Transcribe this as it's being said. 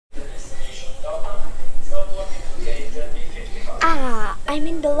I'm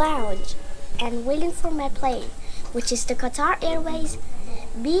in the lounge and waiting for my plane, which is the Qatar Airways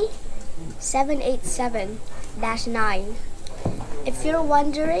B787-9. If you're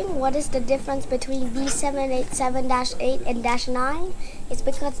wondering what is the difference between B787-8 and -9, it's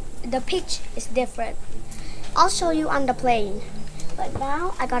because the pitch is different. I'll show you on the plane. But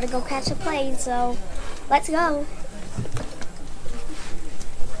now I gotta go catch a plane, so let's go.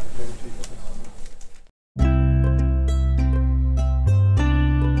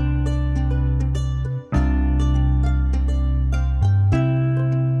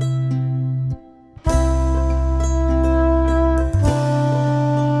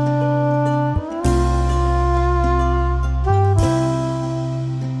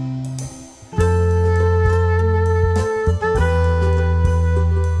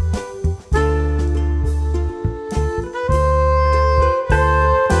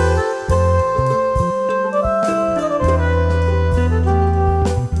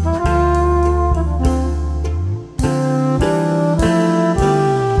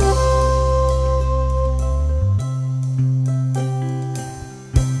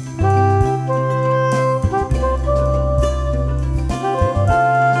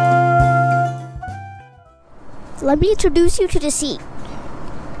 Let me introduce you to the seat.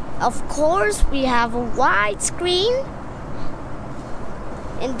 Of course, we have a wide screen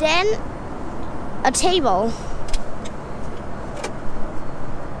and then a table,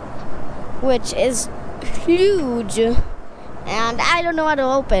 which is huge, and I don't know how to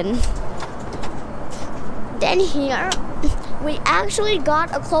open. Then here, we actually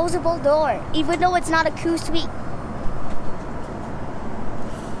got a closable door, even though it's not a Qsuite.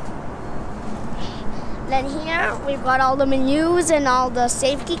 Then here, we've got all the menus and all the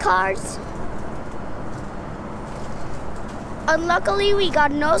safety cards. Unluckily, we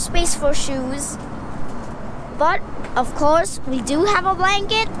got no space for shoes. But, of course, we do have a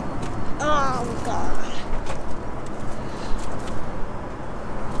blanket. Oh, God.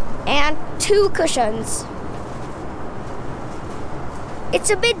 And 2 cushions. It's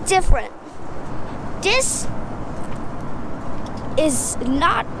a bit different. This is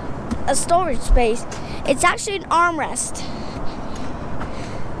not a storage space. It's actually an armrest.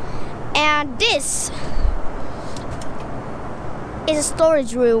 And this is a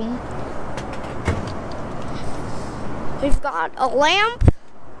storage room. We've got a lamp,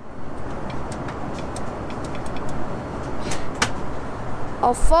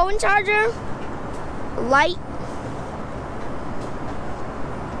 a phone charger, light.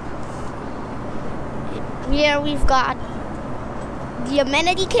 Here we've got the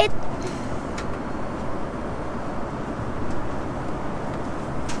Amenity kit.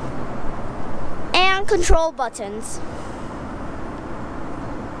 And control buttons.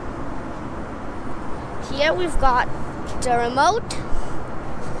 Here we've got the remote,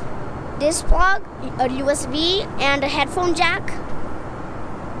 this plug, a USB, and a headphone jack.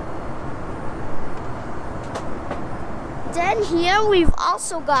 Then here we've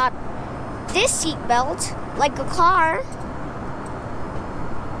also got this seat belt, like a car,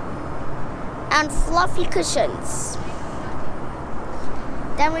 and fluffy cushions.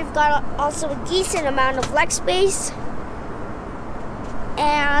 Then we've got also a decent amount of leg space,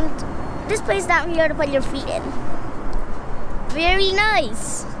 and this place down here to put your feet in. Very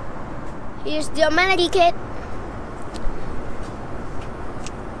nice. Here's the Amenity kit.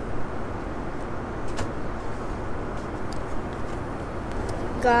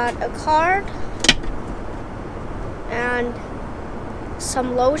 Got a card and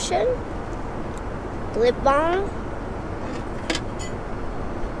some lotion, lip balm,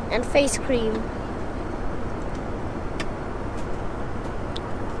 and face cream.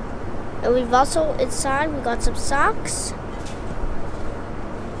 And we've also, inside, we got some socks.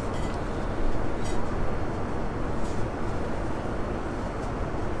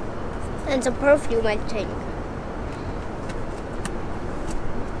 And some perfume, I think.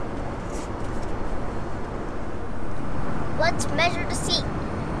 Let's measure the seat.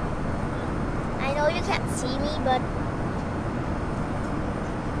 I know you can't see me, but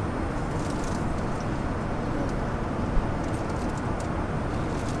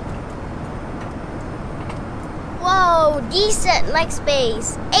whoa, decent leg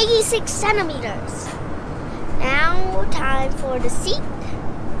space, 86 centimeters. Now time for the seat,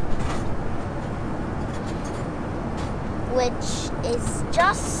 which is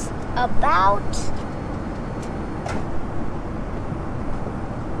just about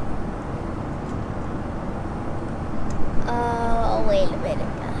wait a minute,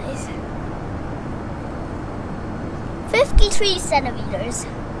 guys. 53 centimeters.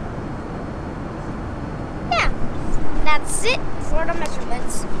 Yeah, that's it. for the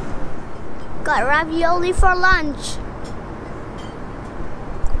measurements. Got ravioli for lunch.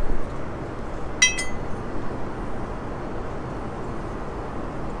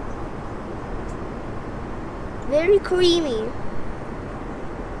 Very creamy.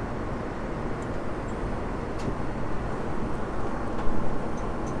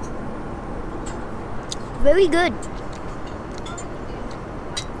 Very good.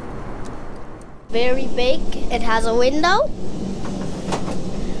 Very big. It has a window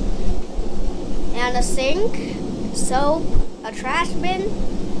and a sink, soap, a trash bin,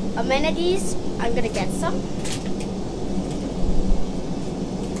 amenities. I'm gonna get some.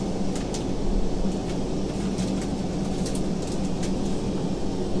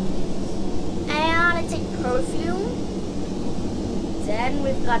 And it's a perfume. Then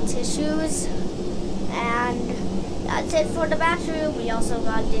we've got tissues. And that's it for the bathroom. We also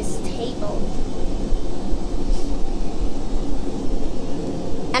got this table.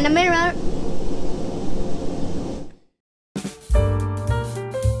 And a mirror.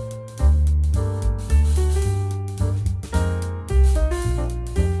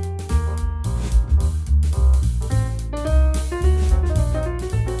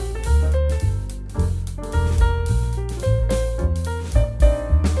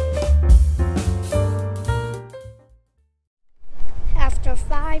 After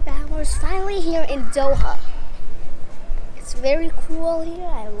 5 hours, finally here in Doha. It's very cool here.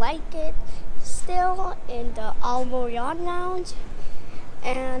 I like it. Still in the Al Morian lounge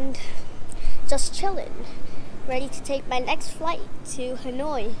and just chilling, ready to take my next flight to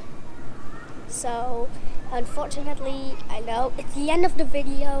Hanoi. So unfortunately, I know it's the end of the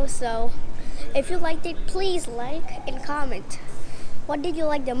video, so if you liked it, please like and comment. What did you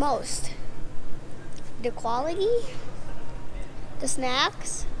like the most? The quality? The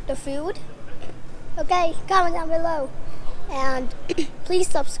snacks? The food? Okay, comment down below. And please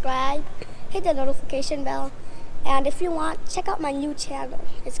subscribe, hit the notification bell, and if you want, check out my new channel.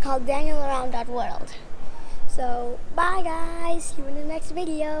 It's called DanielAround.world. So bye guys, see you in the next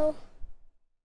video.